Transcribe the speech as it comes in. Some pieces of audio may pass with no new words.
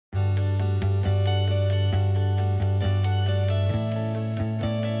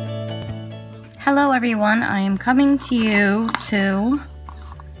Hello everyone, I am coming to you to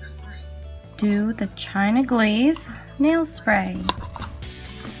do the China Glaze nail spray.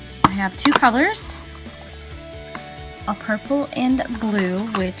 I have two colors, a purple and blue,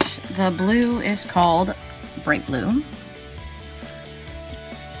 which the blue is called bright blue,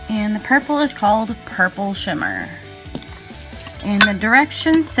 and the purple is called purple shimmer. And the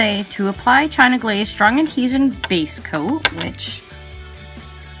directions say to apply China Glaze strong adhesion base coat, which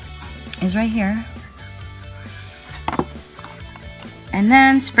is right here, and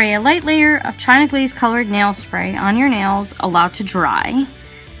then spray a light layer of China Glaze colored nail spray on your nails, allowed to dry.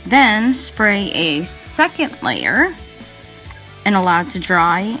 Then spray a second layer and allow it to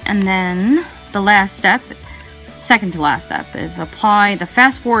dry, and then the last step, second to last step, is apply the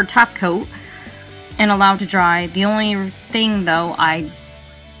fast forward top coat and allow it to dry. The only thing though, I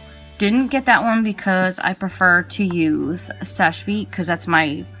didn't get that one because I prefer to use Seche Vite because that's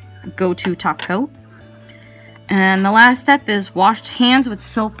my go-to top coat. And the last step is wash hands with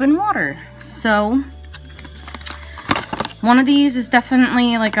soap and water. So one of these is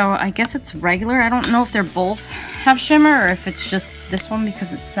definitely like a, I guess it's regular. I don't know if they're both have shimmer or if it's just this one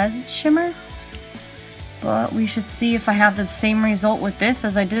because it says it's shimmer. But we should see if I have the same result with this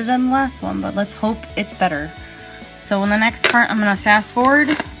as I did in the last one, but let's hope it's better. So in the next part, I'm gonna fast forward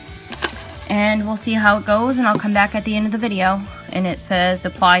and we'll see how it goes, and I'll come back at the end of the video. And it says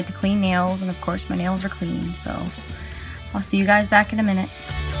applied to clean nails, and of course my nails are clean, so I'll see you guys back in a minute.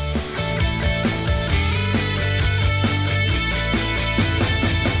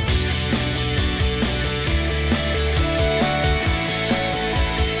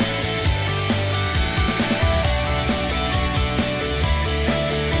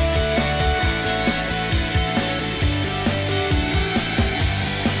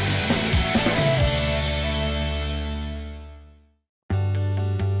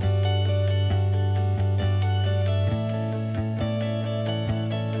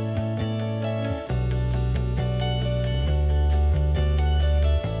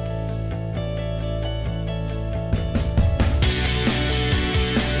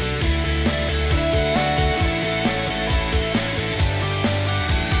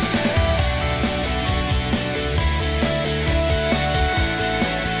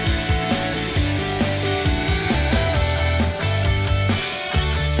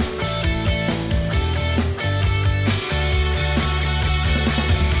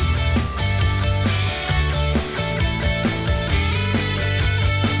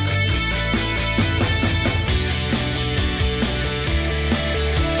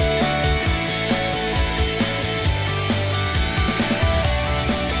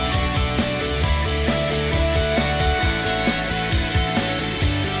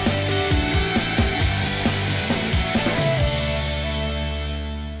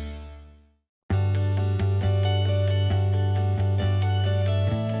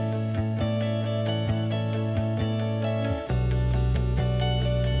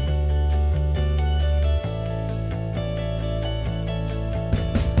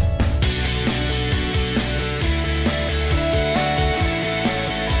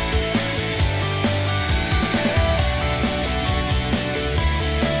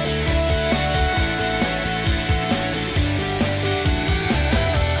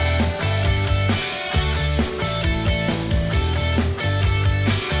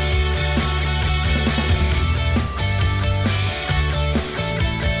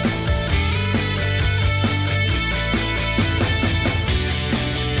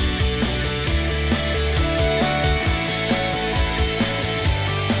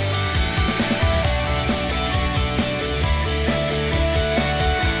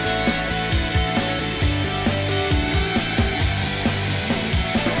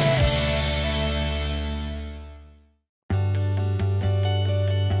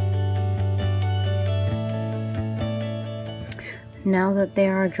 Now that they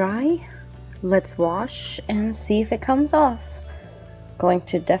are dry, let's wash and see if it comes off. Going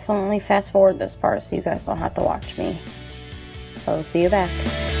to definitely fast forward this part so you guys don't have to watch me. So see you back.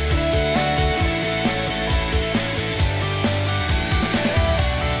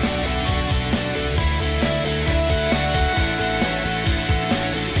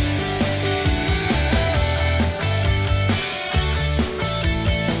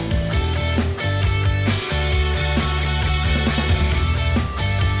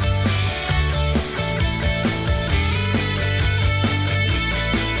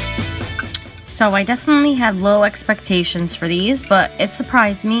 So I definitely had low expectations for these, but it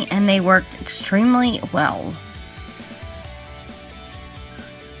surprised me and they worked extremely well.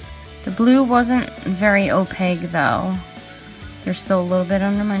 The blue wasn't very opaque though. There's still a little bit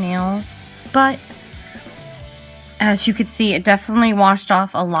under my nails, but as you could see, it definitely washed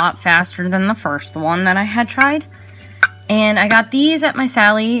off a lot faster than the first one that I had tried. And I got these at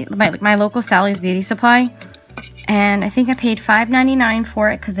my local Sally's Beauty Supply. And I think I paid $5.99 for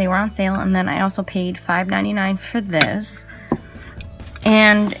it because they were on sale. And then I also paid $5.99 for this.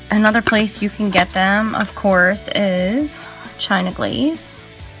 And another place you can get them, of course, is China Glaze.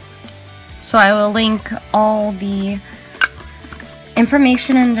 So I will link all the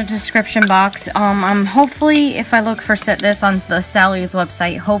information in the description box. Hopefully, if I look for this on the Sally's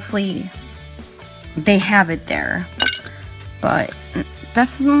website, hopefully they have it there. But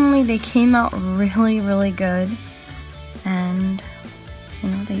definitely they came out really, really good. And, you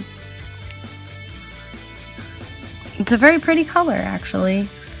know, it's a very pretty color, actually.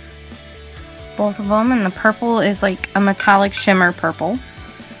 Both of them, and the purple is like a metallic shimmer purple.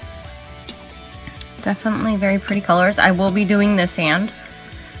 Definitely very pretty colors. I will be doing this hand.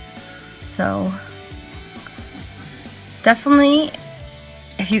 So, definitely,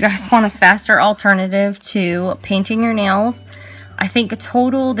 if you guys want a faster alternative to painting your nails, I think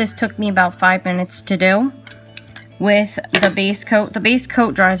total this took me about 5 minutes to do. With the base coat. The base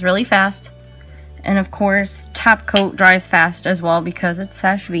coat dries really fast. And of course, top coat dries fast as well because it's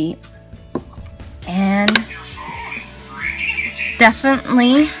Sash Vite. And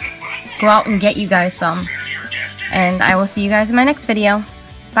definitely go out and get you guys some. And I will see you guys in my next video.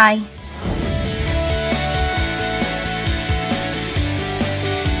 Bye.